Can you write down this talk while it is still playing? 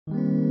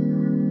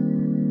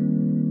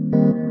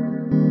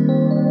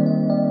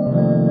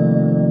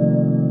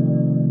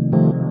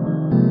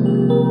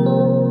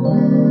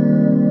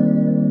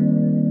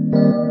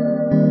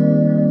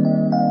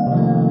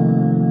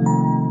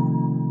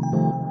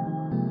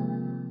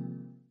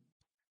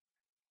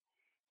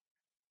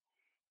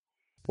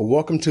Well,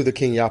 welcome to the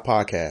King Yah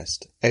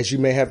podcast. As you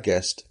may have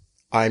guessed,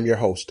 I am your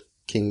host,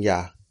 King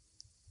Yah,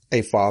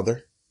 a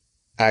father,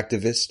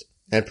 activist,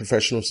 and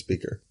professional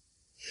speaker.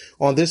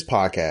 On this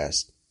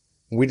podcast,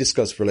 we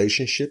discuss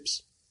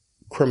relationships,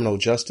 criminal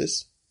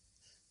justice,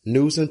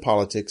 news and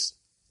politics,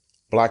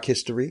 Black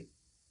history,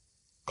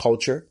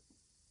 culture,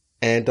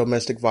 and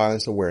domestic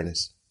violence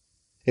awareness.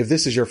 If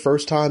this is your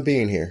first time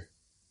being here,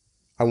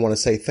 I want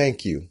to say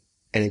thank you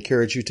and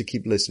encourage you to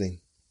keep listening.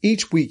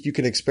 Each week, you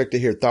can expect to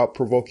hear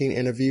thought-provoking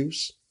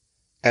interviews,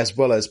 as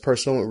well as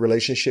personal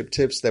relationship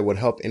tips that would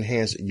help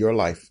enhance your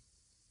life.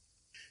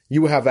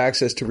 You will have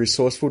access to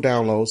resourceful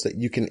downloads that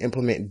you can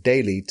implement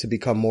daily to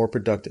become more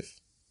productive.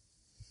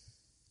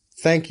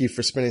 Thank you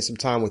for spending some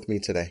time with me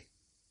today.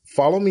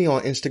 Follow me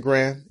on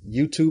Instagram,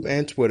 YouTube,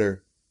 and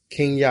Twitter,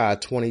 King Yah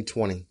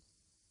 2020.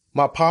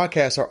 My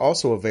podcasts are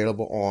also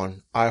available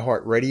on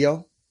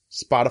iHeartRadio,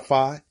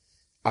 Spotify,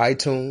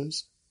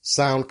 iTunes,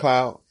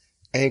 SoundCloud,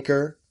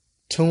 Anchor,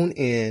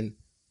 TuneIn,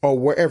 or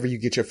wherever you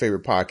get your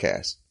favorite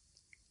podcasts.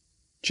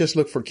 Just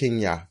look for King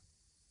Yah.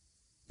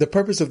 The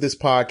purpose of this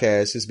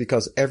podcast is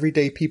because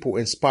everyday people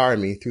inspire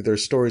me through their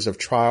stories of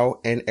trial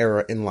and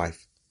error in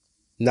life.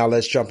 Now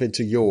let's jump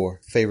into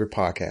your favorite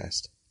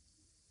podcast.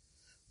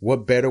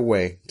 What better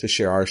way to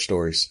share our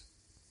stories?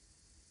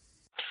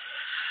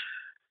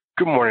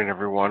 Good morning,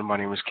 everyone. My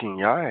name is King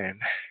Yah, and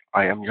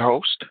I am your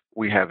host.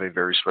 We have a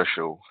very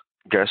special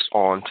guest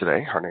on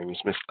today. Her name is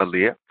Miss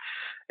Aaliyah,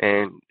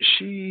 and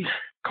she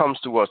comes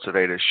to us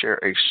today to share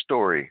a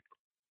story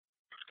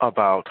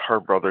about her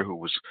brother who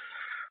was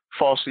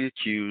falsely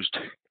accused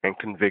and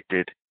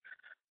convicted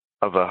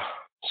of a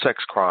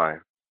sex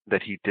crime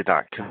that he did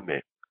not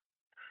commit.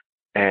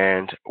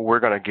 And we're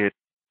going to get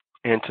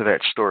into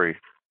that story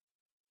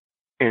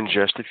in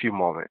just a few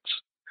moments.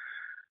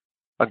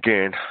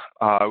 Again,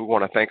 we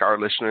want to thank our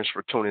listeners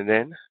for tuning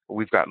in.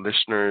 We've got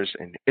listeners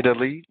in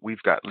Italy.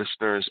 We've got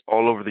listeners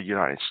all over the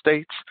United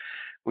States.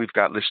 We've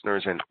got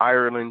listeners in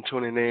Ireland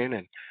tuning in.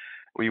 And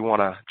we want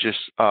to just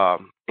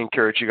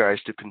encourage you guys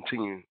to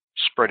continue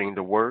spreading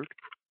the word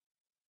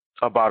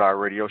about our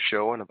radio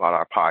show and about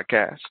our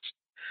podcasts.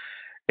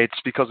 It's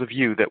because of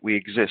you that we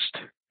exist,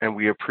 and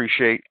we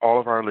appreciate all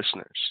of our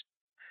listeners.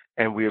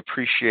 And we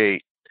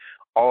appreciate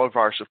all of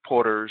our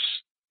supporters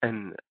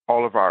and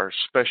all of our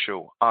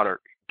special honored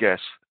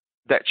guests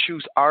that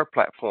choose our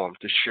platform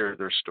to share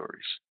their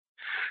stories.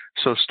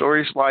 So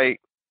stories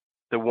like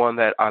the one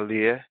that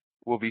Aaliyah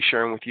will be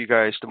sharing with you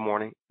guys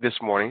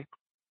this morning,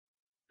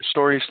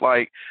 stories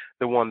like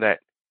the one that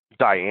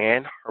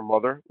Diane, her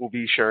mother, will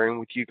be sharing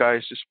with you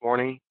guys this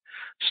morning,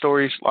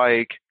 stories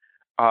like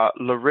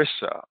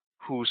Larissa,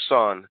 whose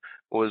son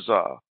was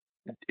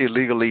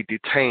illegally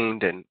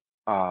detained and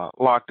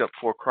locked up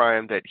for a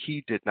crime that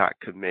he did not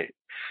commit.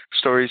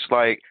 Stories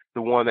like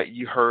the one that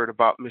you heard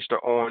about Mr.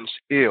 Owens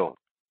Ill,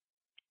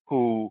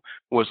 who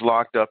was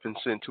locked up and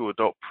sent to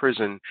adult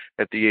prison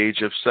at the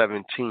age of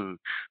 17.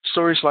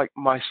 Stories like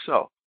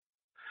myself,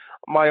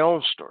 my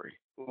own story,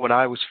 when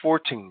I was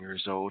 14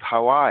 years old,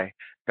 how I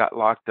got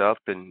locked up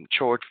and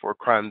charged for a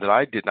crime that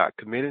I did not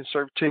commit and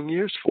served 10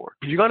 years for.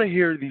 You're going to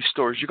hear these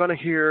stories. You're going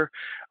to hear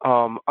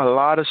a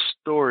lot of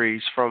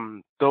stories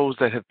from those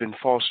that have been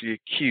falsely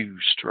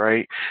accused,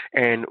 right?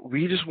 And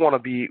we just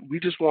want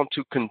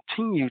to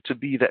continue to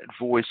be that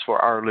voice for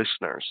our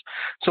listeners.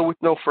 So with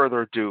no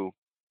further ado,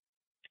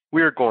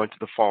 we're going to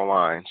the phone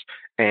lines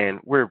and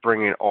we're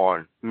bringing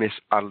on Miss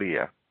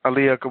Aaliyah.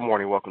 Aaliyah, good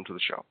morning. Welcome to the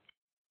show.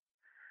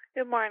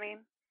 Good morning.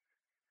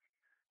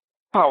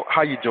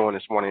 How you doing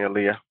this morning,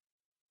 Aaliyah?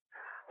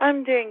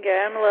 I'm doing good.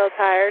 I'm a little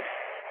tired.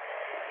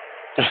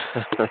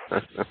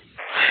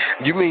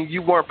 You mean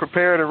you weren't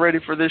prepared and ready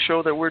for this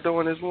show that we're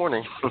doing this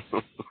morning? I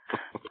mean,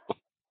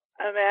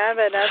 I've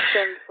been up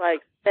since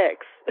like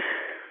 6.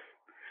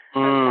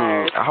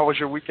 How was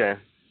your weekend?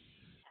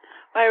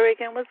 My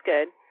weekend was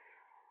good.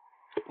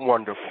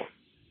 Wonderful.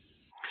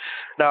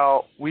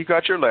 Now, we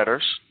got your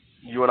letters.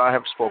 You and I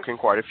have spoken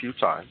quite a few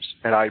times,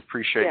 and I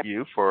appreciate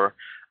you for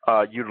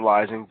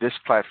utilizing this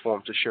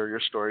platform to share your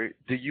story.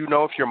 Do you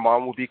know if your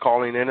mom will be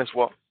calling in as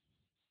well?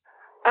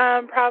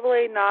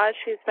 Probably not.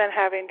 She's been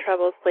having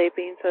trouble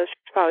sleeping, so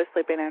she's probably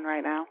sleeping in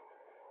right now.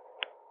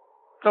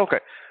 Okay,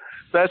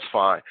 that's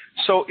fine.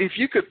 So if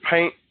you could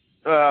paint,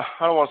 I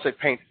don't want to say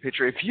paint the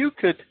picture. If you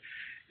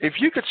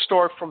could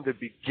start from the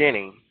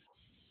beginning,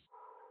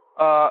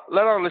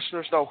 let our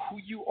listeners know who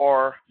you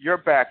are, your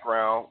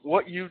background,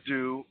 what you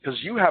do,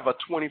 because you have a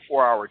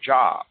 24-hour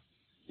job.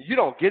 You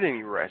don't get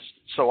any rest.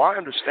 So I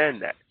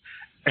understand that,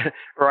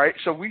 right?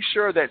 So we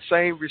share that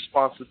same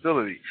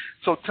responsibility.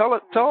 So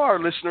tell our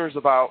listeners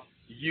about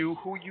you,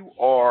 who you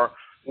are,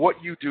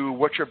 what you do,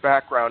 what your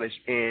background is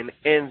in,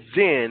 and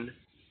then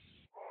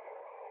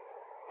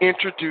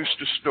introduce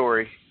the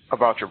story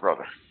about your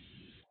brother.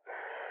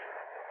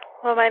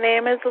 Well, my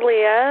name is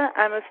Aaliyah.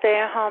 I'm a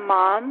stay-at-home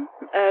mom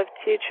of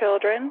 2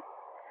 children,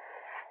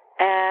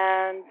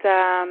 and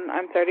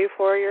I'm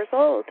 34 years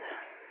old.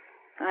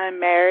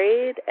 I'm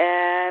married,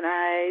 and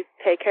I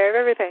take care of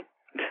everything.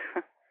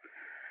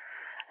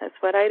 That's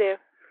what I do.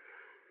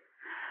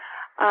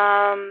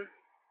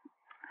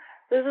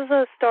 This is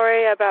a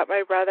story about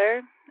my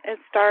brother. It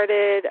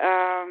started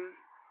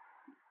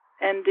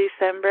in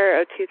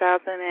December of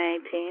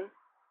 2018.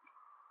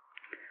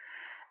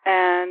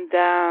 And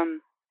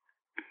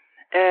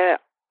it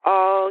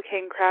all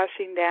came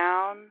crashing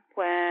down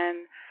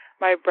when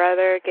my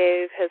brother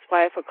gave his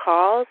wife a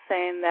call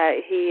saying that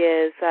he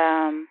is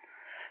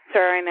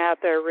throwing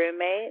out their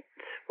roommate.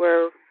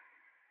 We're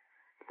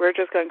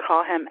just going to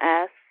call him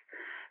S,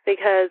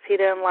 because he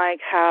didn't like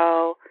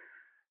how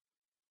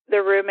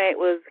the roommate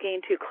was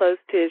getting too close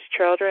to his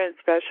children,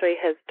 especially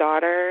his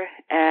daughter,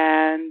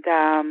 and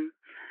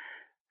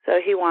so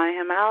he wanted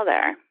him out of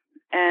there.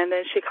 And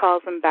then she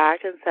calls him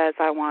back and says,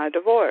 I want a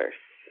divorce.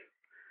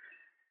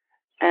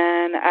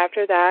 And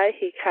after that,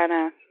 he kind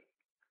of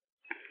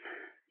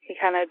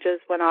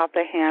just went off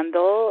the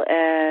handle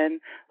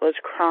and was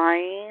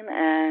crying,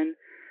 and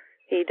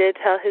he did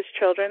tell his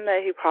children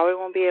that he probably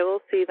won't be able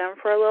to see them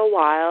for a little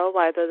while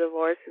the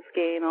divorce is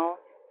getting all,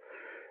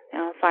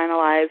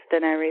 finalized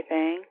and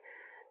everything.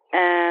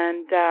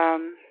 And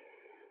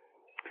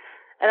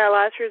in a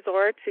last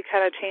resort, to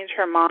kind of change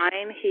her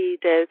mind, he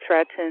did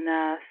threaten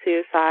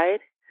suicide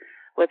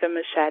with a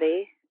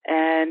machete,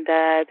 and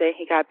then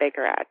he got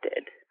Baker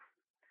acted.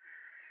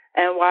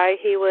 And while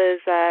he was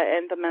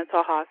in the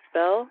mental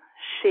hospital,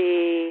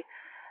 she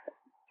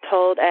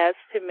told S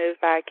to move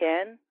back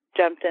in,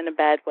 jumped into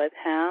bed with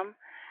him,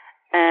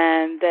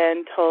 and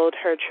then told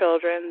her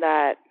children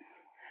that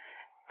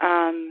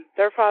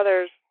their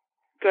father's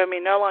going to be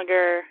no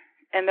longer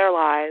in their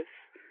lives,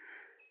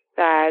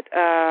 that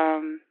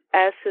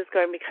S is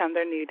going to become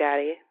their new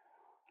daddy,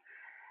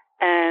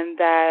 and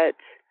that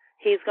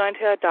he's going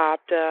to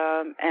adopt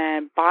them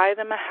and buy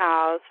them a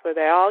house where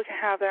they all can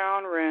have their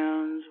own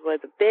rooms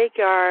with a big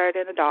yard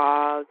and a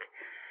dog.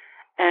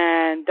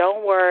 And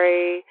don't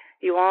worry,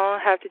 you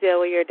won't have to deal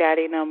with your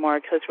daddy no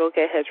more, because we'll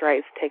get his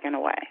rights taken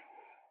away.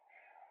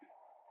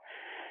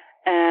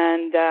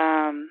 And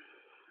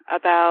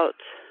about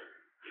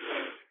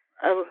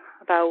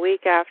a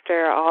week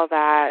after all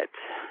that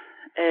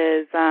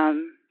is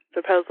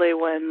supposedly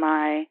when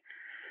my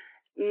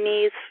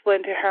niece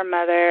went to her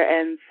mother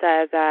and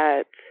said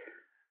that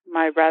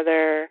my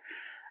brother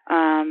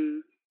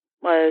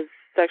was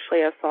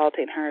sexually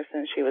assaulting her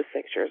since she was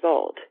 6 years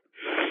old.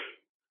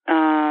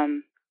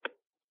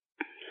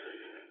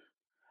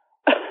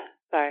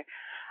 Sorry.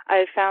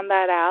 I found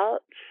that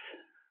out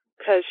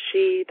because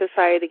she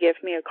decided to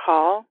give me a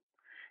call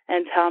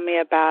and tell me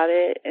about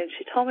it, and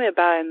she told me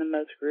about it in the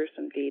most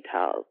gruesome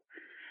details.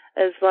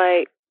 It's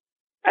like,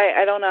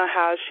 I don't know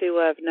how she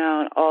would have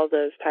known all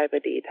those type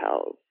of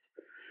details.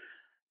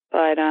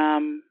 But I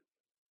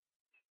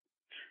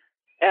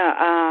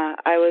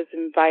was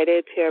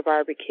invited to a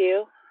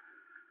barbecue,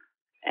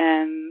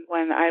 and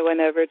when I went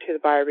over to the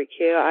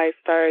barbecue, I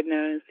started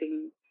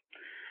noticing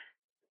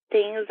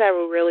things that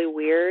were really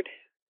weird,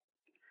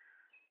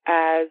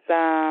 as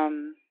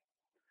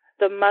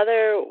the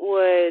mother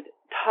would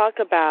talk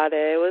about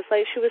it. It was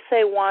like she would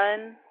say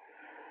one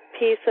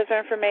piece of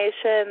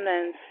information,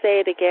 then say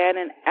it again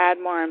and add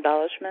more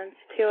embellishments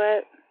to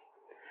it.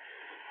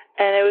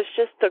 And it was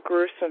just the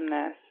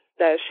gruesomeness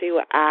that she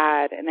would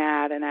add and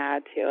add and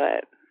add to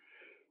it.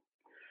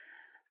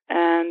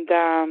 And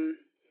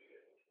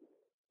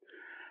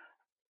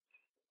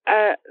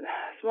as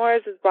more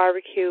as this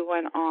barbecue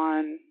went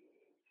on,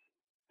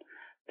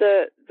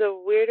 the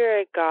weirder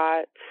it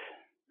got,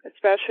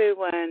 especially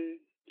when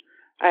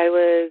I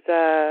was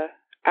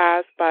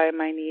asked by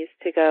my niece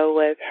to go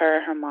with her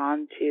and her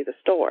mom to the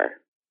store.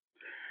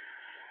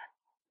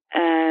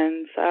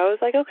 And so I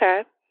was like,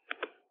 okay.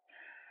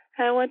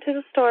 And I went to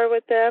the store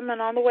with them,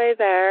 and on the way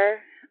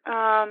there,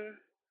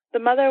 the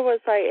mother was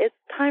like, it's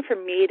time for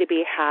me to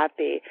be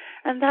happy,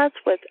 and that's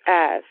with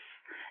S.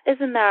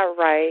 Isn't that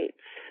right?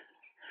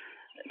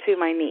 To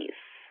my niece.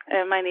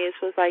 And my niece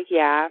was like,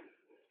 yeah.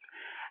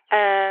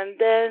 And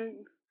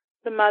then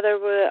the mother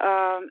would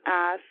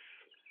ask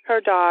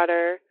her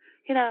daughter,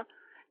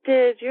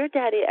 did your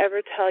daddy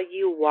ever tell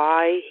you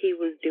why he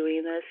was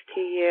doing this to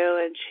you?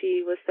 And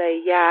she would say,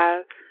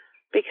 yeah,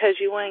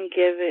 because you wouldn't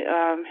give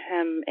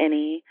him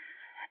any,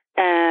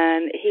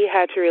 and he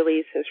had to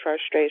release his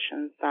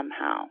frustration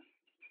somehow.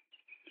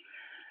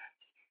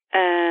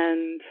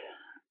 And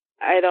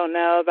I don't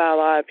know about a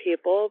lot of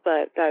people,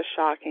 but that's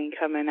shocking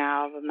coming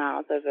out of the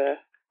mouth of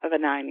a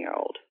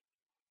 9-year-old.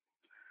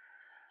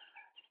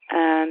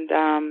 And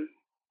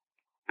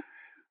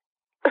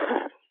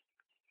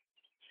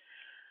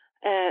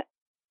and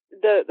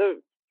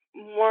the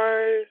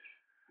more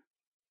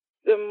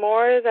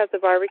that the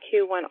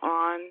barbecue went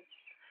on,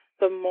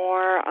 the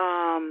more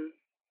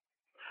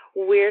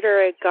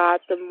weirder it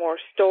got. The more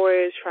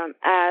stories from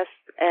S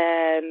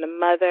and the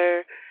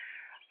mother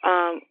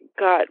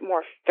got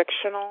more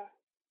fictional,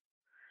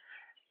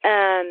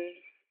 and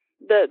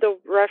the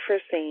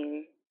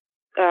referencing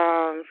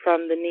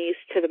from the niece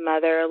to the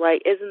mother,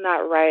 like, isn't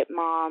that right,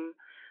 Mom?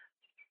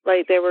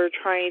 Like, they were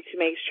trying to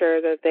make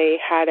sure that they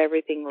had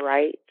everything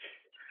right.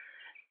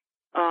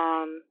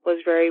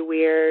 Was very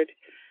weird.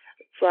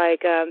 It's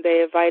like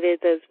they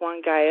invited this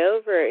one guy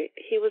over.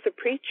 He was a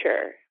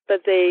preacher,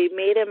 but they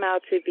made him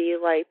out to be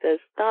like this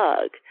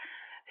thug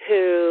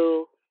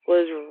who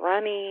was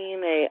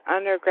running a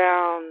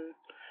underground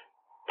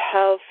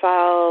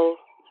pedophile,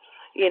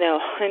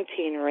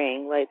 hunting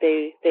ring. Like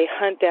they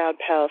hunt down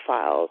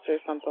pedophiles or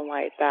something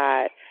like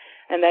that.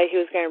 And that he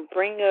was going to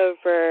bring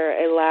over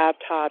a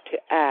laptop to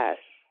S.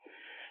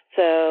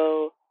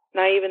 So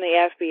not even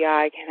the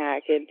FBI can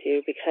hack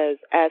into because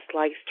S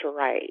likes to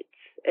write.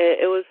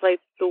 It was like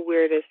the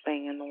weirdest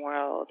thing in the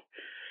world.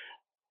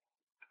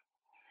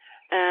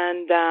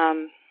 And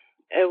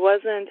it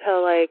wasn't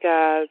until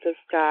this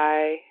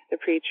guy, the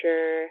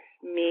preacher,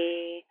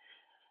 me,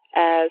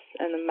 S,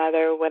 and the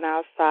mother went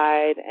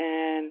outside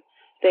and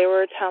they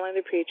were telling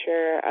the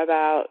preacher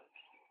about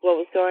what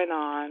was going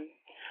on.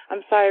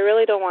 I'm sorry, I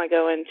really don't want to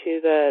go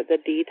into the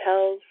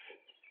details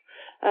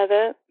of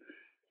it.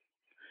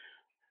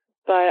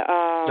 But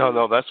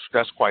No,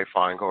 that's quite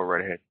fine. Go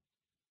right ahead.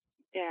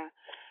 Yeah.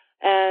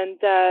 And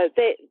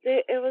they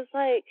it was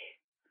like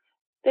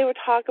they would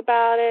talk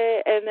about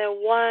it, and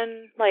then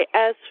one,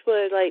 S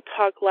would,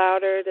 talk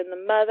louder than the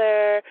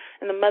mother,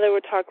 and the mother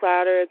would talk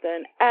louder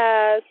than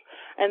S,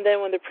 and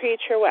then when the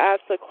preacher would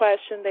ask the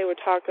question, they would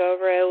talk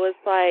over it. It was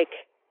like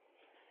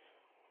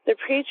the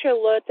preacher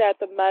looked at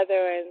the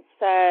mother and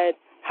said,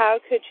 how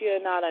could you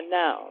not have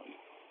known?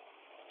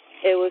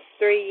 It was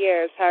 3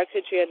 years. How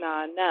could you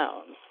not have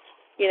known?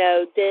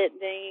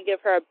 Didn't you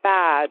give her a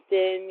bath?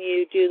 Didn't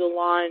you do the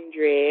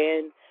laundry?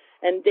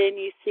 And didn't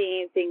you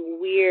see anything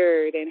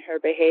weird in her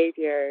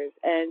behaviors?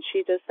 And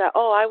she just said,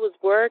 oh, I was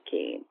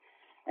working.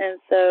 And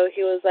so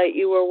he was like,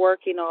 you were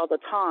working all the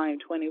time,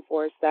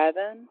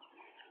 24/7?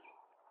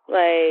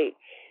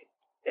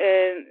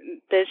 And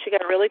then she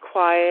got really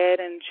quiet,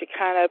 and she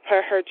kind of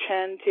put her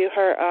chin to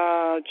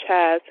her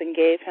chest and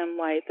gave him,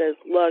 this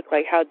look,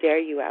 how dare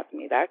you ask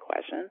me that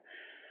question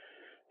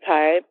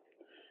type.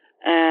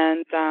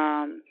 And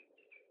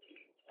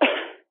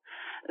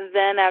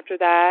then after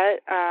that,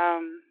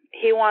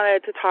 he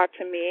wanted to talk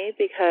to me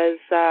because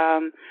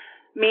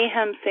me and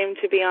him seemed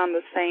to be on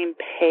the same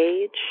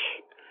page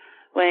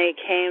when it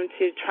came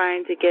to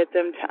trying to get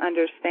them to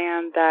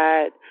understand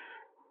that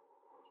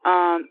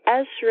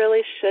S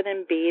really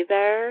shouldn't be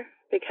there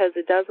because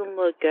it doesn't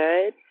look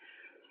good.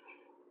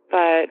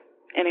 But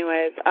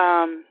anyways,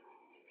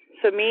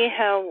 so me and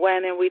him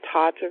went and we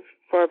talked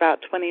for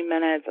about 20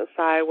 minutes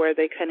aside where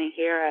they couldn't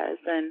hear us.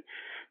 And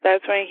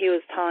that's when he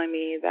was telling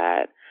me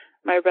that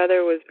my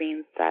brother was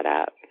being set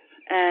up.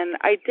 And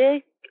I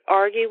did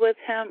argue with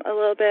him a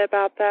little bit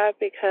about that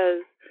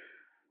because,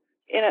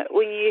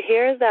 when you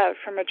hear that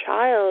from a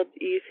child,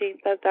 you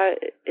think that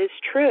is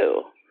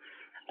true.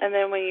 And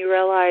then when you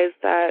realize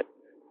that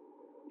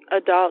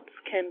adults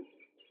can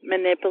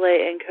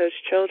manipulate and coach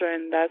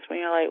children, that's when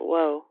you're like,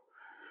 whoa.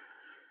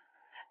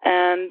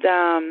 And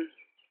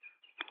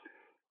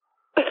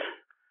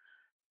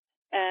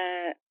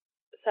and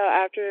so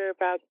after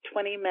about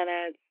 20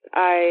 minutes,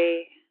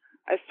 I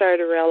started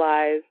to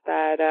realize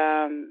that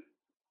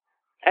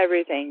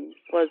everything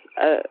was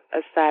a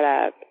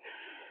setup.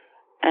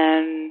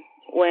 And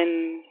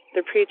when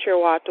the preacher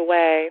walked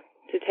away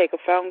to take a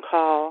phone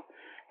call,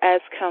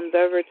 S comes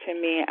over to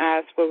me and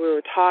asks what we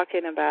were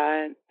talking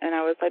about, and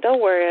I was like,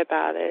 don't worry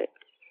about it.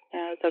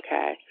 And it's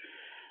okay.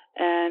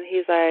 And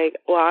he's like,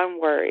 well, I'm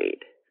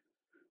worried.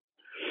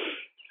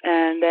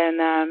 And then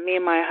me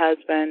and my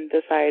husband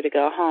decided to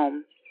go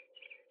home.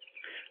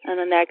 And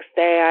the next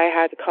day I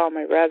had to call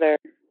my brother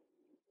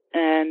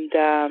and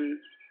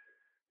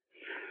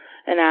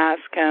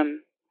ask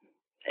him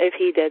if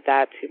he did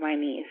that to my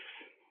niece.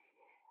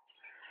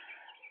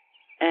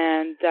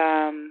 And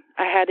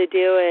I had to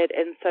do it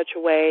in such a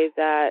way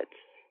that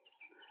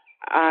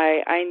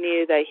I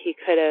knew that he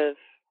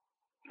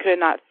could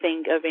not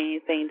think of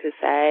anything to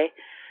say,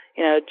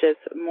 just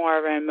more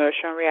of an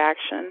emotional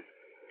reaction.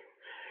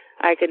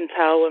 I can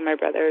tell when my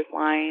brother is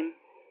lying.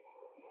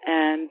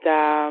 And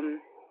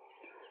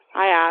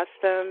I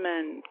asked him,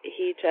 and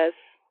he just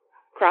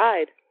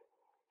cried.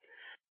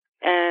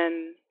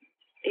 And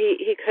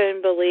he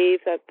couldn't believe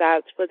that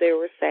that's what they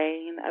were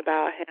saying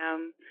about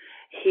him.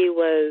 He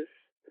was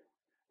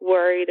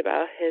worried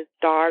about his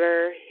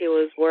daughter. He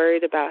was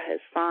worried about his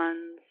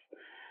sons.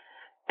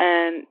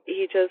 And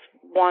he just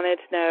wanted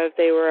to know if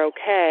they were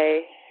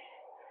okay.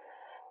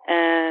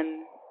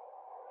 And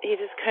he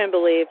just couldn't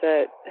believe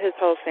that his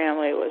whole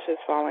family was just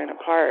falling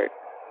apart.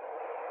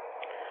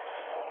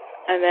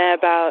 And then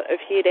about a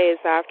few days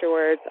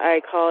afterwards,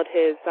 I called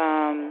his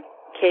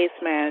case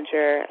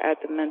manager at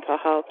the mental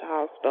health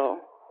hospital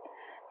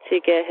to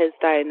get his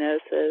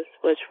diagnosis,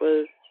 which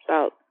was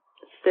about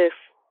 6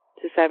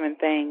 to 7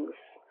 things.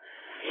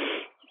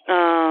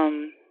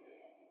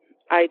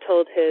 I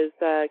told his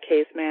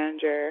case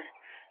manager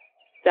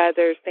that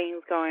there's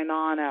things going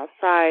on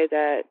outside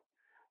that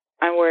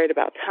I'm worried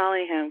about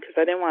telling him because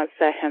I didn't want to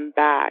set him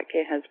back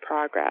in his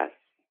progress.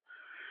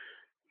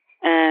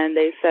 And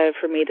they said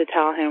for me to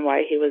tell him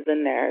why he was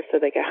in there so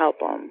they could help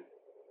him.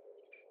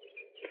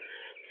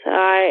 So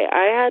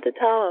I had to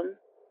tell him.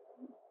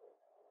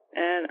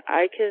 And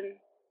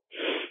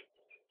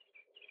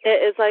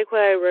it's like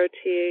what I wrote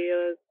to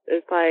you.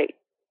 It's like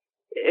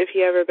if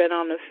you ever been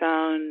on the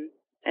phone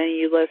and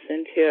you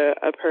listen to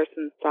a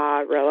person's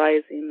thought,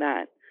 realizing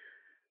that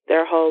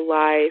their whole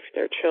life,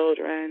 their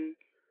children,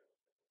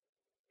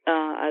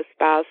 a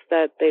spouse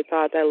that they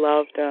thought that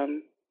loved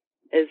them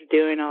is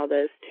doing all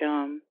this to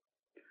them.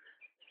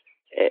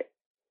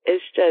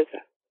 It's just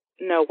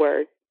no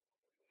word.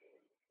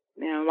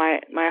 You know,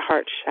 my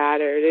heart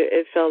shattered.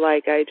 It felt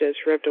like I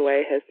just ripped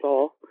away his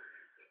soul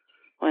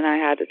when I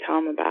had to tell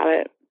him about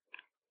it.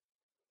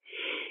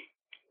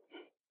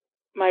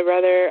 My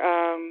brother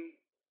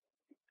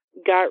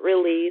got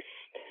released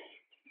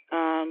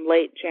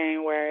late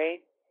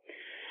January,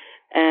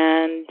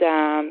 and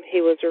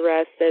he was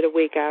arrested a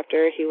week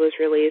after he was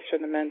released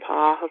from the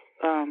mental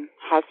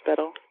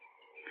hospital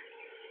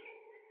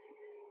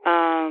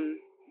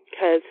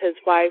because his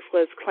wife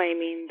was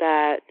claiming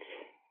that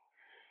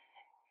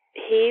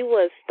he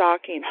was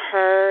stalking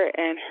her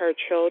and her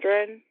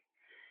children.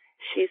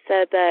 She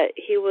said that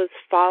he was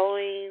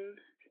following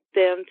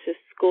them to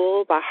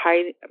school by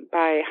hiding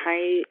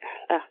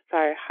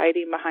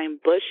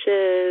behind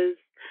bushes,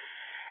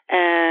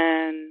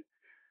 and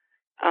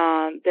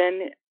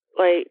then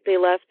they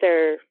left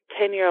their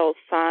 10-year-old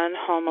son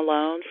home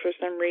alone for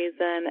some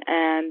reason,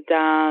 and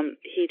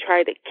he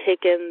tried to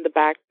kick in the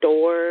back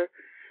door.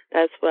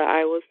 That's what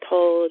I was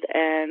told.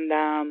 And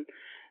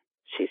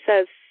she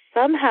says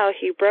somehow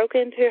he broke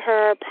into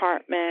her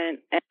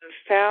apartment and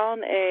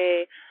found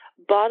a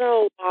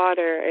bottle of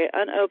water,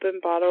 an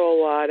unopened bottle of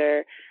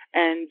water,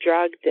 and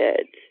drugged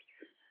it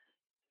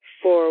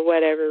for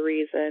whatever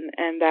reason,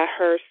 and that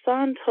her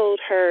son told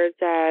her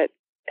that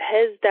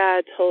his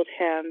dad told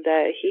him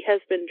that he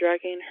has been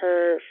drugging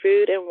her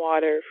food and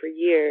water for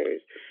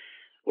years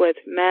with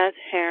meth,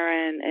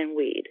 heroin, and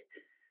weed.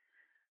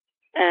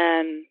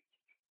 And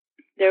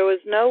there was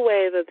no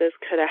way that this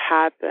could have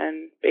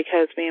happened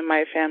because me and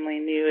my family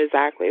knew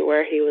exactly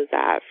where he was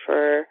at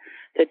for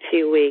the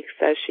 2 weeks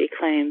that she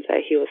claims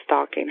that he was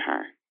stalking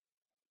her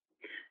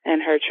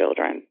and her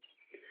children.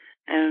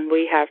 And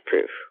we have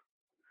proof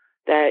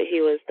that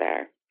he was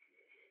there.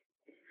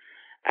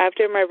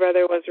 After my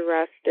brother was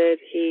arrested,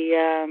 he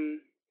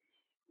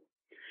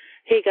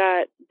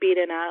got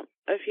beaten up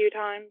a few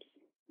times,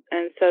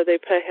 and so they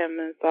put him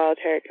in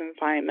solitary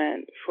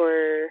confinement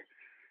for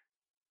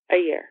a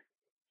year.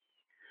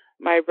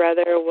 My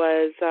brother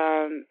was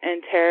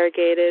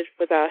interrogated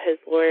without his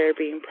lawyer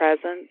being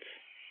present,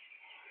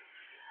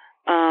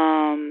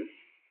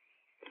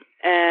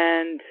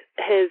 and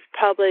his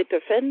public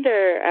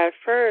defender, at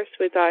first,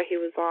 we thought he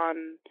was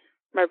on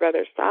my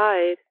brother's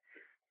side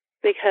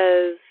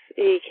because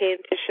he came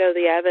to show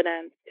the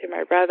evidence to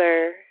my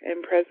brother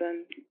in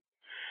prison,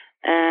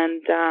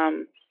 and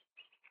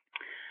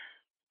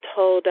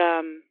told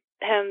him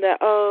that,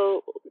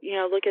 oh, you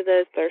know, look at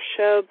this, they're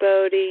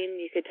showboating,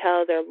 you could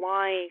tell they're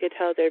lying, you could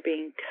tell they're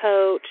being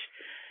coached,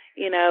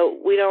 you know,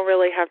 we don't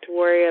really have to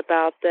worry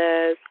about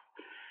this,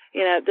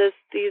 you know,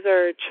 these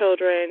are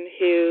children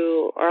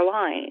who are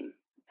lying.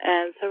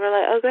 And so we're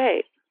like, oh,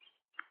 great.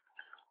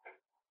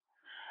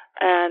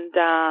 And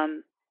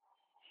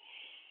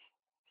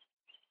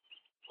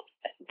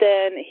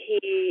then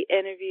he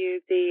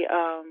interviewed the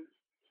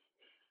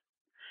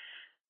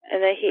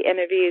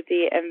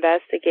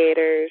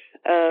investigators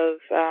of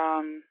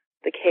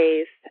the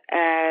case,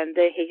 and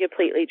then he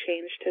completely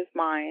changed his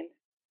mind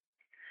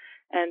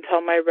and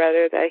told my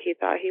brother that he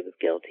thought he was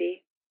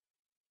guilty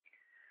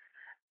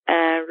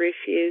and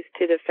refused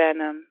to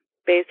defend him.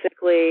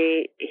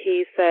 Basically,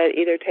 he said,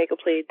 either take a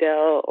plea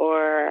deal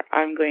or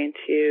I'm going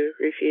to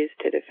refuse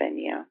to defend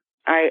you.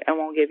 I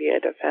won't give you a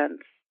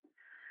defense.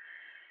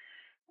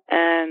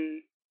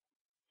 And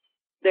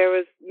there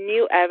was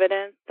new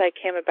evidence that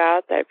came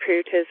about that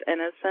proved his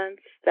innocence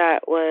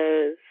that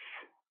was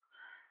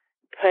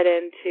put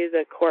into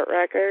the court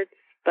records,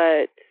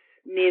 but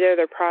neither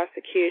the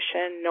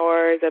prosecution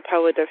nor the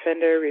public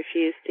defender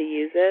refused to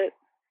use it.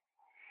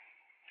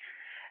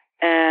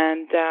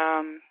 And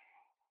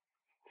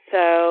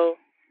so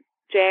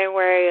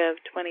January of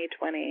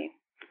 2020,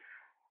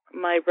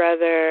 my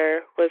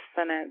brother was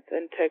sentenced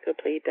and took a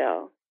plea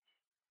deal.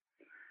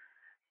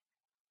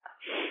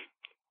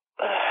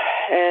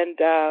 And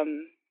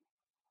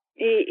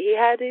he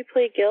had to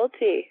plead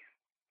guilty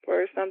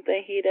for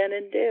something he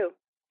didn't do.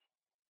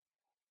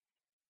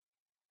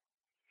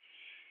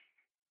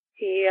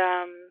 He's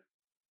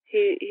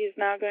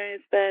now going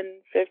to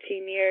spend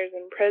 15 years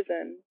in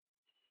prison,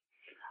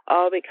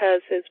 all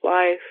because his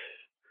wife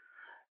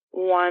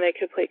wanted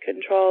complete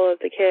control of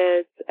the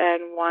kids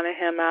and wanted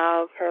him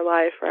out of her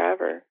life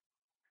forever.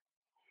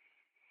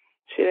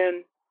 She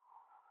didn't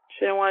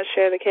want to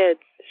share the kids.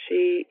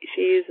 She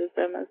uses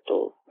them as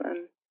tools.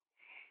 And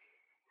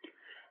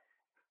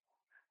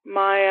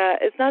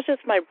it's not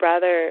just my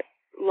brother's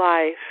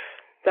life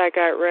that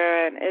got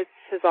ruined.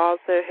 It's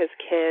also his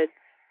kids.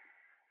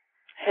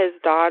 His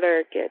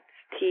daughter gets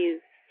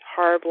teased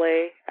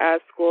horribly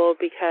at school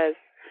because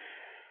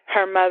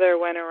her mother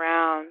went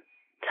around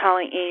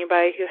telling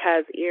anybody who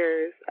has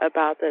ears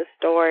about this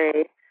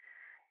story.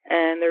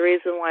 And the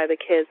reason why the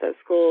kids at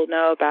school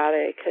know about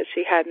it, because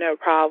she had no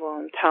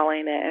problem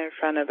telling it in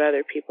front of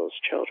other people's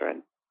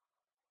children.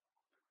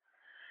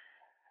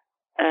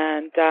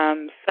 And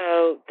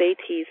so they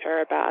tease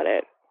her about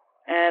it.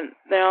 And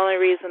the only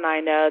reason I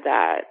know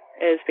that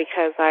is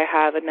because I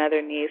have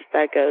another niece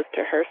that goes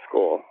to her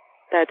school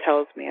that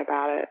tells me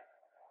about it.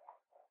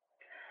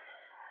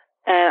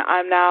 And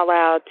I'm not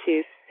allowed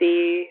to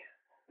see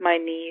my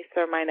niece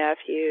or my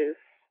nephews.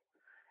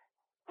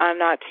 I'm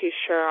not too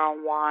sure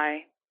on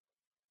why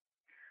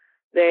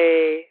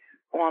they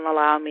won't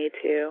allow me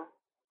to.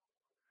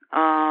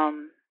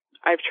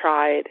 I've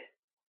tried,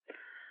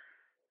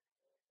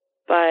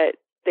 but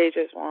they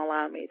just won't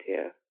allow me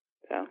to.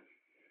 So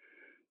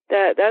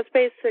that's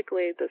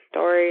basically the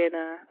story in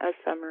a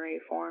summary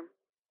form.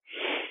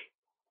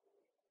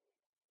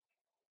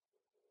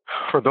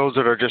 For those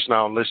that are just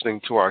now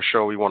listening to our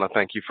show, we want to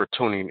thank you for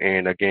tuning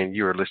in. Again,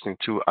 you are listening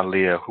to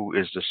Aaliyah, who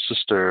is the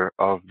sister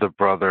of the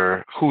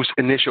brother whose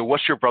initial,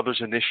 what's your brother's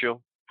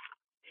initial?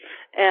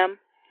 M.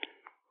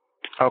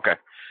 Okay.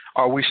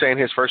 Are we saying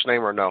his first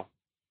name or no?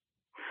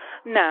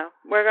 No,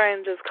 we're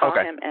going to just call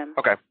him M.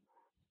 Okay,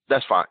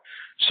 that's fine.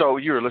 So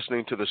you're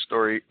listening to the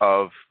story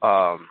of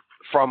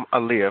from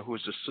Aaliyah, who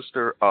is the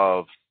sister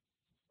of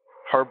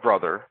her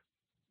brother,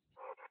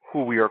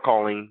 who we are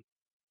calling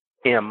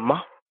M,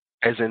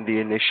 as in the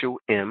initial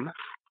M.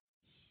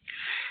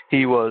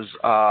 He was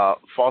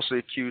falsely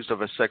accused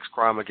of a sex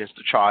crime against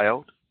a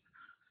child,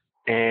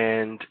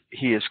 and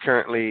he is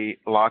currently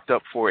locked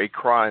up for a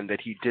crime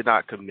that he did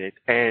not commit.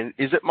 And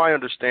is it my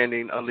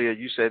understanding, Aaliyah,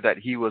 you said that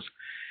he was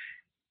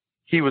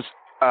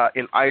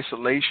in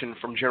isolation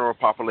from general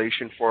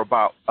population for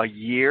about a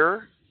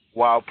year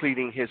while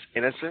pleading his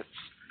innocence,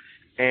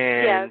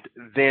 and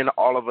then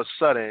all of a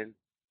sudden,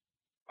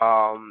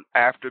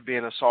 after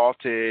being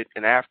assaulted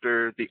and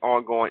after the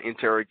ongoing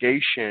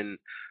interrogation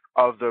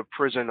of the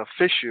prison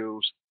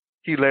officials,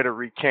 he later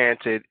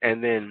recanted,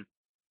 and then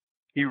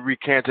he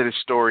recanted his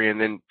story, and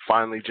then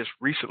finally just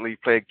recently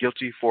pled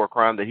guilty for a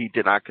crime that he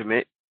did not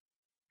commit.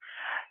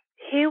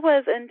 He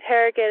was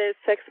interrogated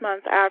 6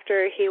 months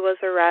after he was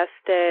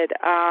arrested.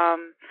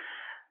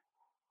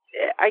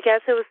 I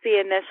guess it was the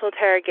initial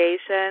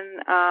interrogation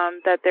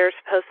that they're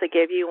supposed to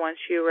give you once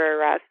you were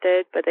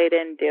arrested, but they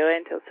didn't do it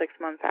until 6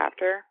 months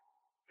after.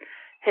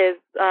 His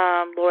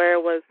lawyer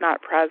was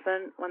not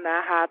present when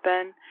that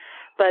happened,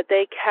 but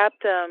they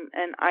kept him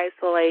in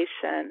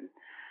isolation.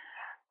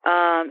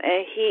 And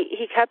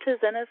he kept his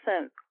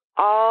innocence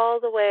all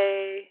the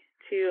way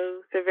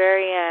to the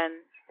very end,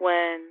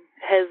 when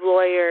his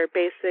lawyer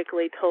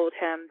basically told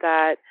him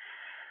that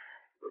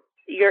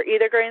you're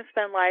either going to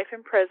spend life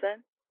in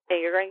prison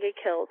and you're going to get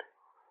killed,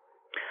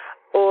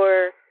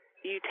 or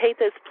you take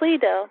this plea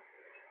deal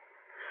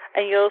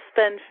and you'll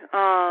spend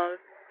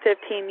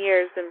 15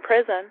 years in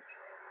prison.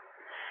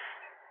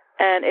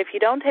 And if you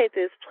don't take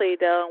this plea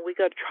deal and we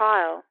go to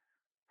trial,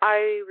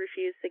 I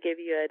refuse to give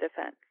you a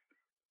defense.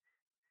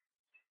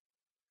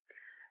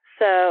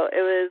 So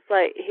it was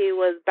like he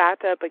was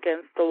backed up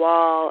against the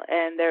wall,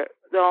 and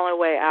the only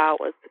way out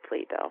was the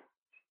plea deal.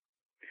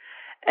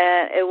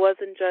 And it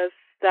wasn't just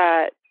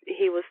that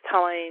he was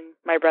telling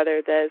my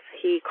brother this.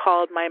 He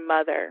called my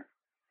mother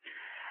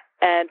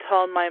and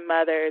told my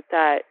mother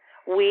that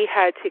we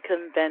had to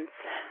convince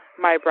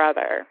my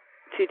brother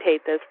to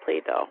take this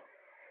plea deal.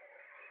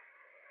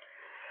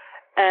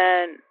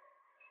 And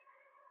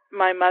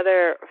my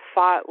mother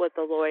fought with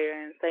the lawyer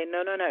and said,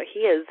 no,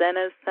 he is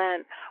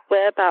innocent.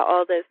 What about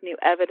all this new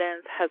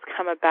evidence has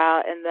come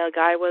about? And the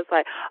guy was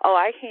like, oh,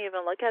 I can't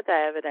even look at the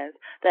evidence.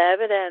 The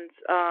evidence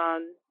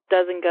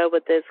doesn't go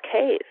with this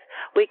case.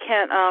 We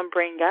can't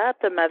bring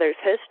up the mother's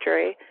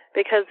history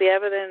because the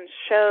evidence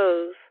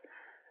shows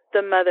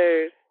the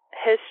mother's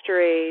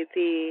history,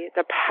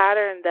 the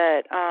pattern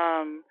that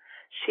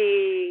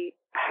she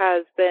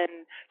has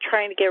been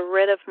trying to get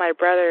rid of my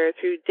brother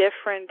through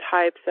different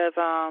types of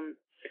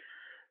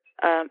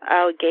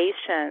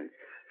allegations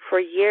for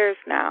years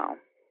now,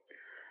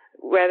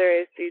 whether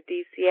it's through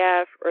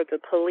DCF or the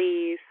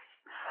police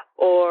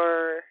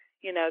or,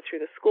 through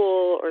the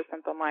school or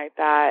something like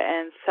that.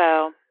 And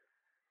so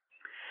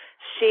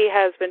she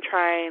has been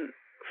trying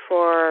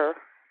for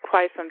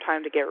quite some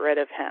time to get rid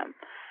of him.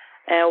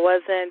 And it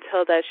wasn't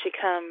until that she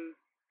come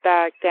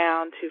back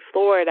down to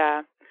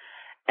Florida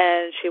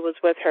and she was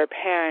with her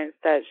parents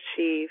that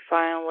she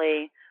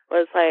finally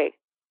was like,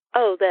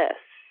 oh, this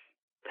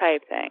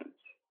type thing.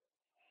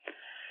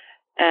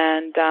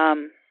 And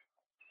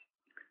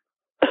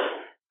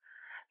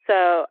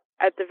so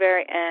at the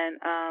very end,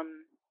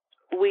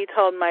 we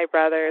told my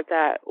brother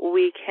that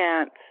we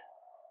can't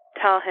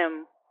tell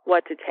him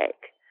what to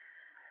take.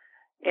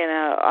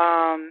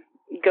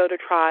 Go to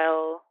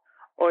trial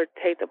or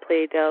take the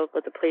plea deal,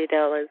 but the plea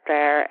deal is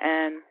there.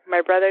 And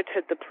my brother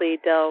took the plea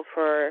deal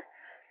for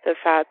the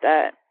fact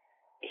that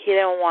he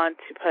didn't want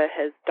to put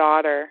his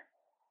daughter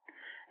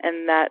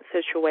in that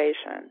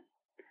situation.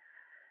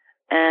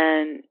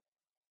 And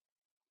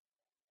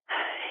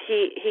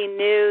he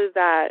knew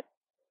that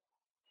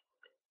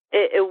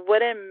it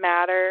wouldn't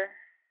matter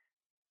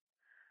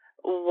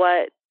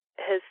what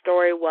his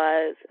story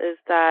was is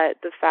that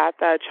the fact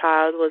that a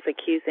child was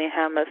accusing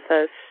him of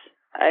such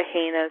a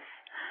heinous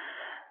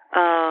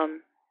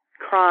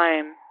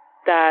crime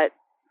that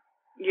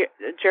the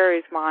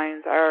jury's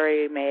minds are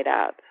already made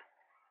up.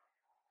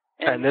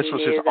 And this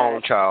was his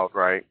own child,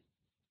 right?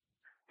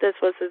 This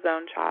was his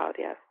own child,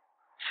 yes.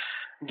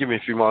 Give me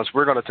a few moments.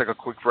 We're going to take a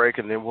quick break,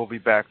 and then we'll be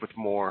back with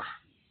more.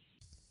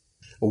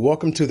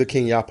 Welcome to the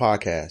King Yah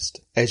podcast.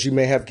 As you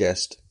may have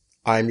guessed,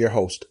 I am your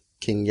host,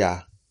 King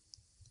Yah,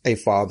 a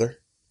father,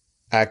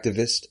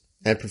 activist,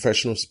 and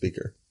professional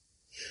speaker.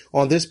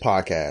 On this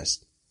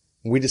podcast,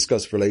 we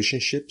discuss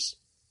relationships,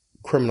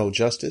 criminal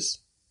justice,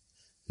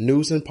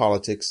 news and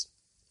politics,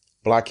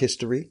 Black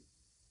history,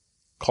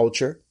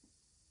 culture,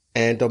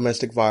 and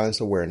domestic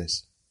violence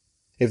awareness.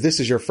 If this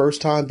is your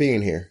first time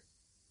being here,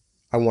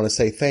 I want to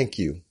say thank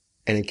you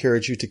and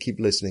encourage you to keep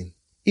listening.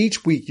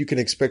 Each week, you can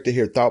expect to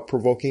hear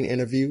thought-provoking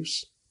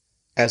interviews,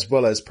 as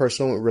well as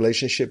personal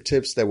relationship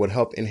tips that would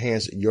help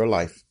enhance your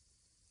life.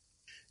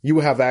 You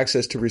will have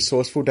access to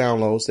resourceful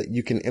downloads that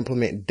you can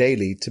implement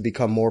daily to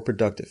become more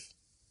productive.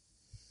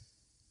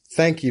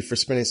 Thank you for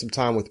spending some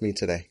time with me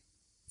today.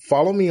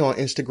 Follow me on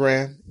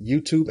Instagram,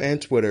 YouTube,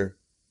 and Twitter,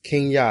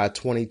 King Yah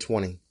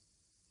 2020.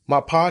 My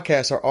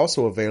podcasts are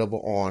also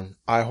available on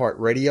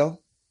iHeartRadio,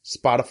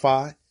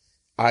 Spotify,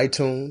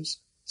 iTunes,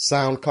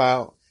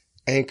 SoundCloud,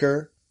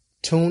 Anchor,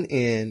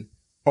 TuneIn,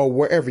 or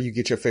wherever you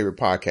get your favorite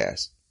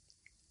podcasts.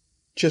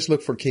 Just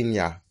look for King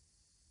Yah.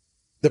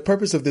 The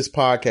purpose of this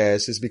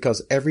podcast is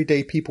because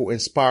everyday people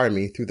inspire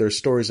me through their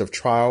stories of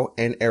trial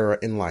and error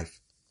in life.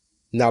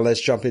 Now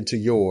let's jump into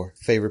your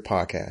favorite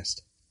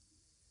podcast.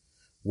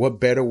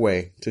 What better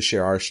way to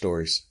share our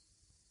stories?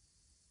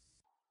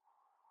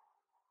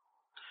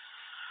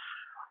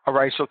 All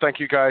right, so thank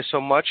you guys so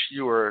much.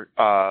 You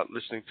are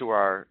listening to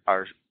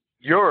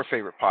your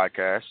favorite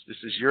podcast. This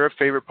is your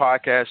favorite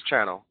podcast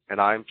channel, and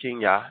I'm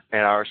King Yah,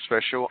 and our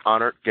special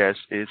honored guest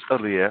is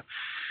Aaliyah,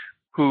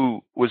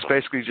 who was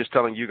basically just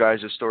telling you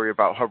guys a story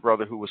about her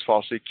brother who was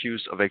falsely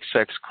accused of a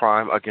sex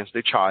crime against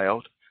a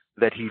child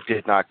that he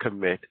did not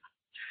commit.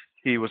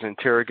 He was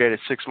interrogated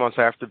 6 months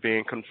after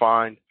being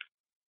confined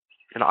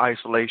in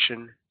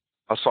isolation,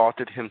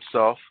 assaulted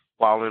himself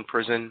while in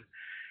prison,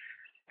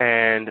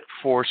 and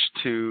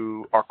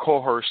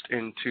coerced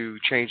into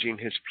changing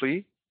his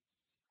plea,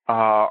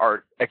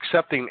 or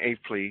accepting a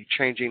plea,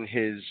 changing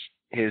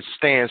his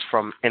stance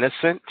from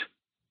innocent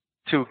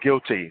to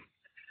guilty.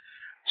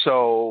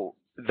 So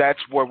that's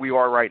where we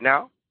are right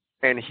now,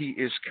 and he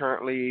is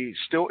currently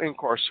still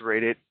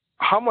incarcerated.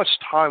 How much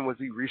time was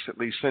he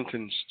recently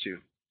sentenced to?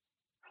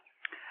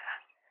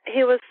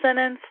 He was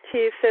sentenced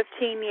to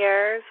 15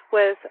 years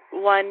with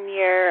 1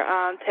 year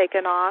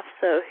taken off,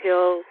 so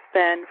he'll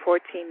spend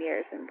 14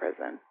 years in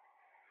prison.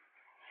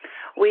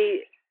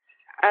 We,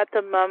 at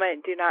the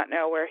moment, do not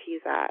know where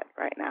he's at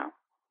right now.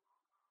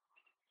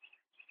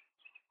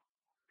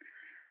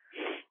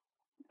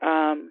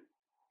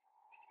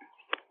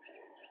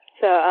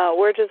 So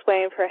we're just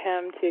waiting for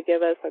him to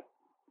give us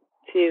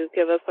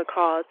a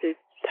call to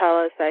tell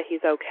us that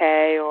he's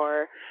okay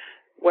or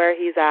where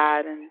he's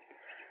at and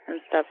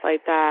stuff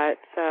like that.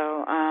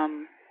 So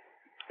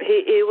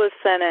he was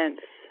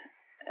sentenced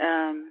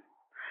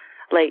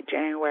late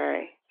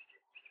January,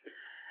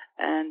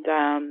 and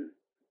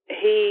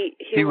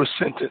he was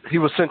sentenced. He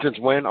was sentenced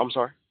when? I'm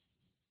sorry.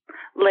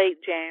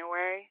 Late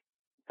January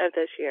of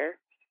this year.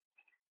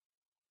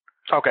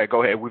 Okay,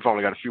 go ahead. We've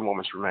only got a few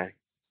moments remaining.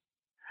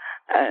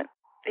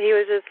 He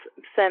was just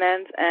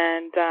sentenced,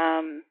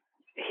 and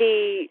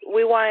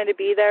we wanted to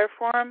be there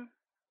for him,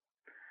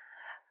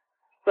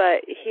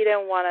 but he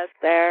didn't want us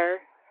there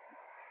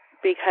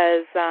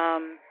because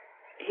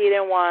he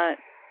didn't want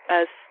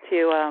us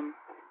to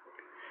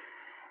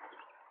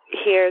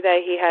hear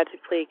that he had to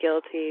plead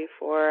guilty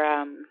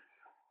for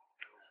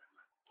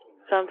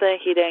something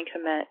he didn't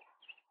commit.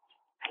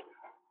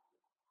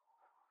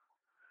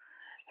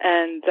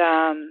 And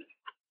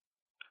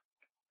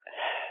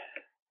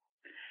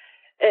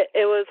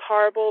it was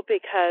horrible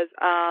because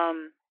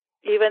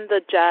even the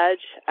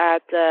judge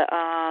at the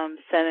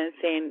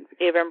sentencing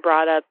even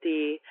brought up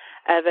the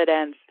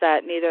evidence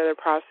that neither the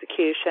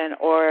prosecution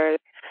or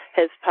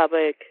his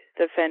public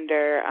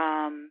defender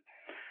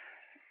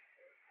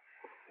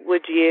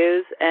would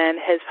use, and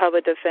his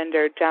public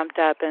defender jumped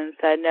up and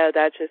said, no,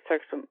 that's just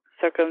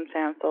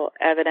circumstantial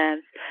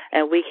evidence,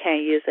 and we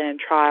can't use it in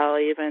trial.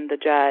 Even the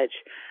judge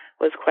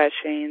was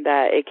questioning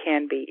that it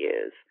can be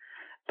used.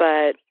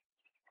 But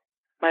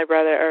my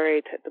brother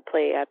already took the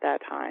plea at that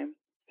time,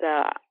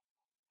 so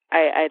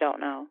I don't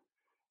know.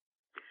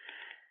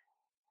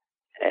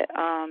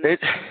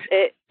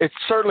 It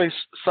certainly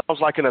sounds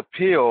like an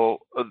appeal.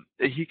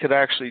 He could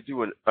actually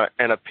do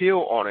an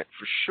appeal on it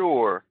for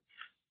sure,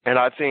 and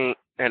I think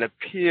an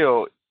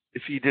appeal,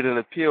 if he did an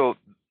appeal,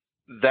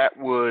 that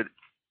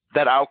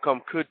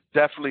outcome could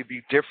definitely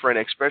be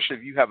different, especially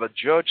if you have a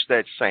judge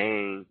that's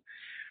saying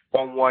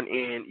on one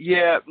end,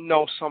 yeah,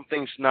 no,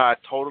 something's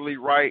not totally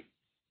right,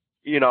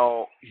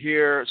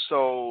 here,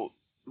 so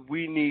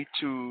we need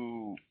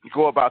to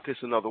go about this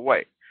another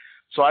way.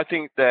 So I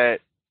think that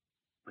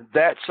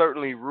that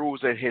certainly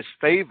rules in his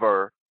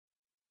favor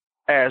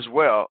as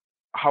well.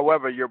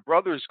 However, your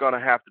brother is going to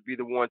have to be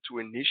the one to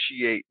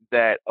initiate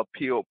that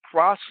appeal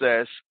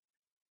process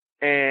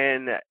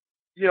and,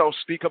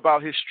 speak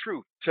about his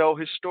truth, tell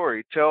his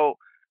story, tell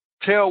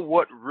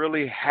what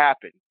really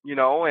happened,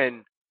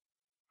 and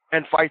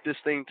fight this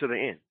thing to the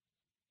end.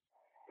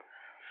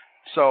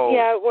 So,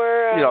 yeah,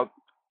 we're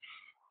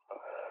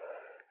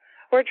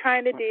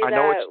trying to do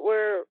that.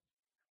 We're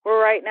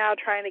right now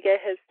trying to get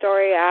his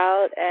story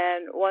out,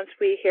 and once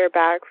we hear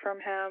back from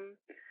him,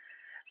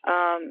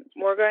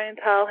 we're going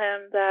to tell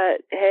him that,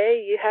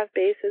 hey, you have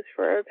basis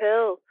for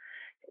appeal.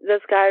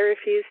 This guy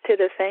refused to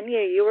defend you.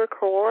 You were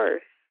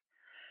coerced.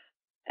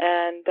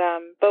 And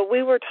but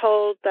we were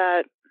told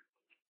that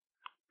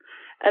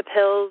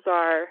appeals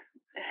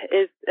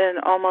is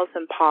almost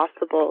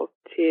impossible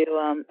to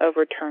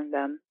overturn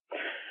them.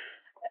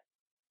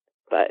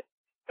 But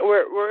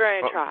we're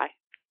going to try.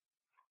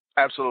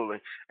 Absolutely.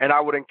 And I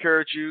would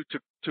encourage you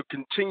to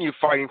continue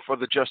fighting for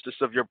the justice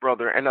of your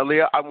brother. And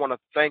Aaliyah, I want to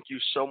thank you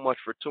so much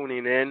for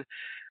tuning in,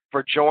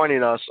 for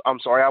joining us.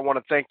 I want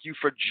to thank you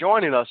for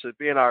joining us and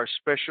being our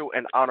special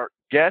and honored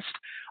guest.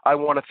 I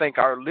want to thank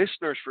our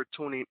listeners for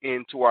tuning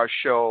in to our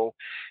show,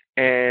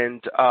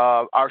 and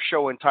our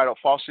show entitled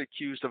Falsely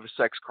Accused of a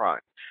Sex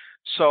Crime.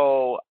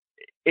 So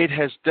it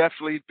has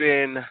definitely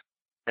been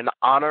an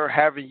honor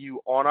having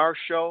you on our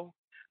show.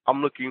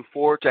 I'm looking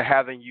forward to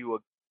having you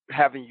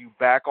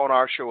back on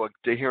our show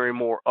to hearing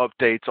more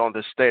updates on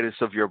the status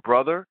of your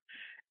brother,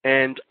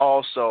 and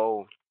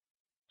also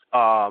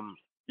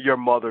your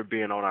mother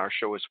being on our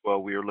show as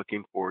well. We are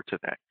looking forward to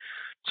that.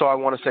 So I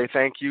want to say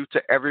thank you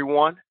to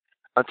everyone.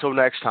 Until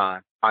next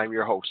time, I'm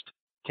your host,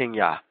 King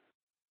Ya.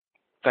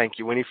 Thank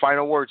you. Any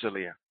final words,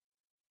 Aaliyah?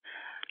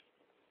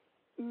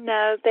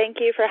 No,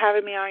 thank you for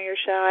having me on your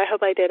show. I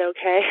hope I did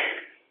okay.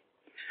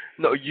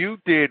 No, you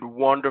did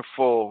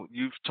wonderful.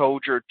 You've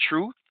told your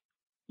truth.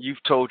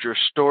 You've told your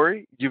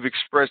story. You've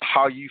expressed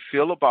how you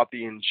feel about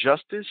the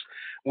injustice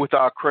with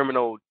our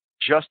criminal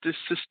justice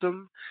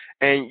system,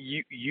 and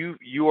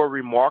you are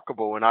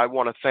remarkable, and I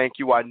want to thank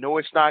you. I know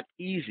it's not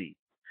easy.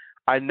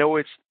 I know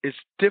it's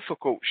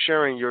difficult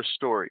sharing your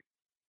story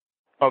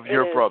of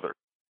your brother.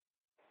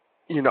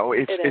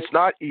 It's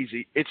not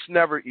easy. It's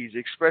never easy,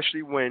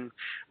 especially when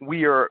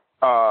we are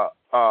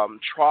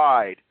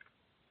tried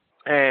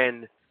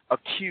and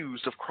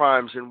accused of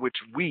crimes in which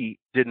we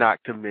did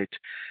not commit,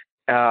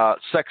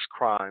 sex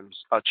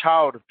crimes,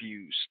 child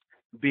abuse,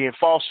 being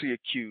falsely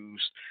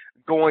accused,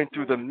 going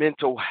through the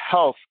mental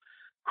health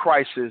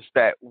crisis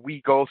that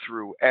we go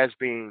through as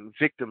being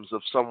victims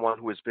of someone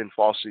who has been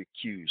falsely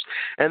accused.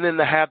 And then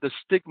to have the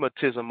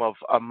stigmatism of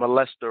a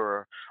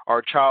molester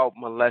or child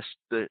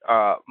molester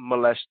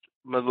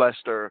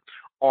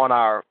on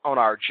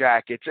our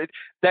jackets.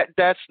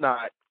 That's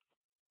not,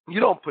 you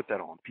don't put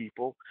that on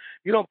people.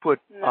 You don't put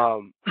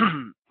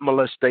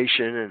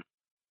molestation and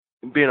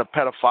being a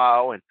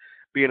pedophile and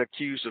being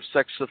accused of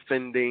sex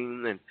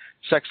offending and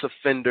sex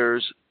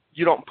offenders.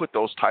 You don't put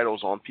those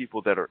titles on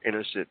people that are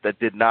innocent, that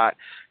did not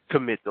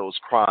commit those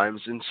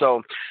crimes. And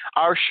so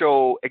our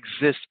show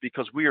exists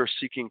because we are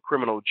seeking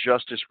criminal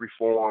justice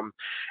reform,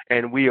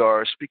 and we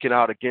are speaking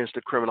out against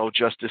the criminal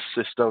justice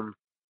system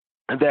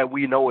that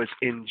we know is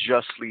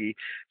unjustly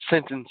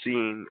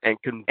sentencing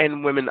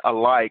and women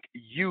alike,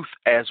 youth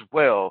as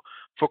well,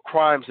 for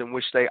crimes in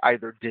which they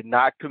either did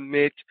not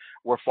commit,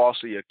 were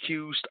falsely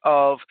accused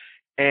of,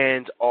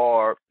 and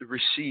are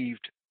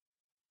received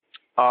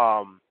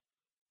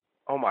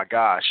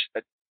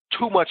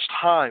too much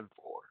time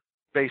for,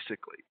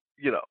 basically,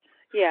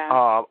 Yeah.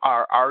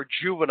 Our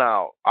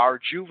juveniles,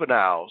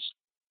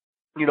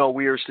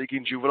 we are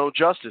seeking juvenile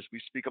justice. We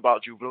speak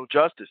about juvenile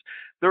justice.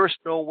 There is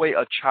no way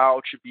a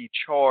child should be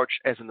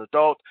charged as an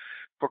adult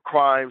for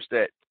crimes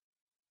that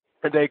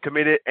they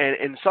committed, and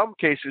in some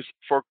cases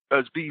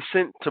be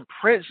sent to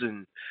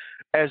prison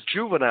as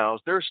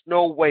juveniles. There's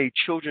no way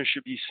children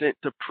should be sent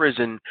to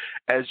prison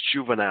as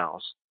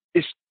juveniles.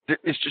 It's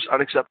just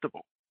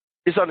unacceptable.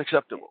 It's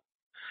unacceptable.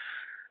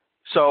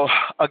 So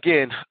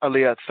again,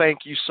 Aaliyah,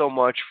 thank you so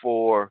much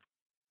for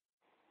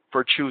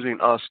choosing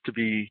us to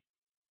be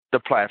the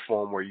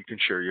platform where you can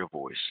share your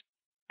voice.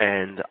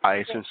 And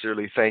I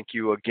sincerely thank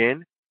you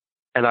again,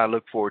 and I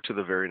look forward to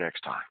the very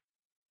next time.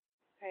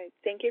 All right.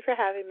 Thank you for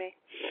having me.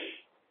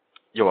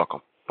 You're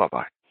welcome.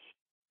 Bye-bye.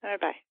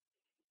 Bye-bye.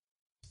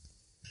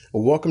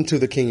 Welcome to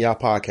the King Ya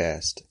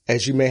podcast.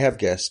 As you may have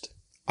guessed,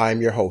 I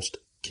am your host,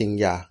 King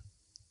Ya,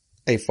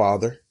 a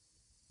father,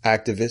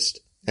 activist,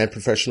 and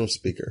professional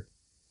speaker.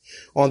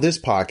 On this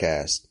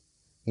podcast,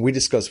 we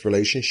discuss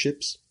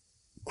relationships,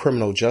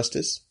 criminal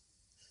justice,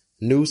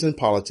 news and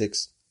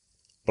politics,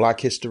 Black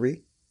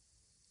history,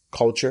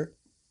 culture,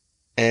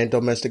 and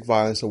domestic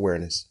violence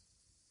awareness.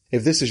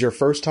 If this is your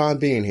first time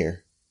being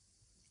here,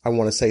 I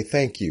want to say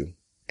thank you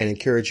and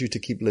encourage you to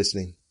keep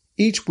listening.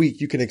 Each week,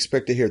 you can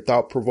expect to hear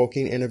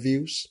thought-provoking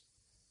interviews,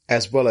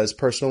 as well as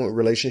personal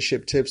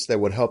relationship tips that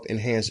would help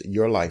enhance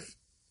your life.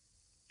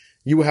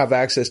 You will have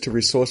access to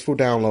resourceful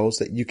downloads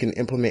that you can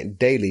implement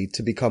daily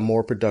to become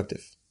more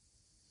productive.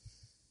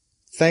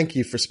 Thank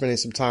you for spending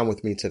some time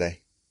with me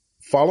today.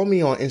 Follow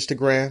me on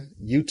Instagram,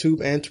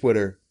 YouTube, and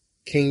Twitter,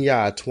 King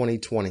Ya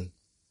 2020.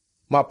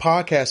 My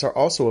podcasts are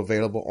also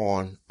available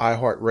on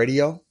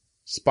iHeartRadio,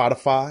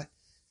 Spotify,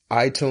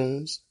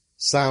 iTunes,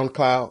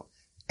 SoundCloud,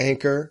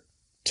 Anchor,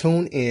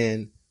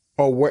 TuneIn,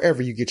 or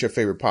wherever you get your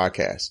favorite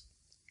podcasts.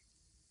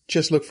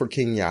 Just look for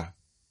King Ya.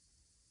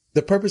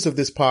 The purpose of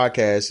this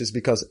podcast is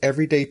because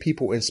everyday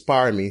people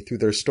inspire me through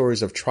their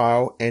stories of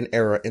trial and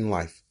error in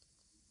life.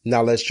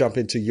 Now let's jump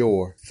into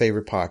your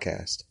favorite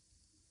podcast.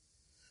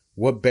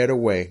 What better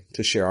way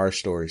to share our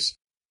stories?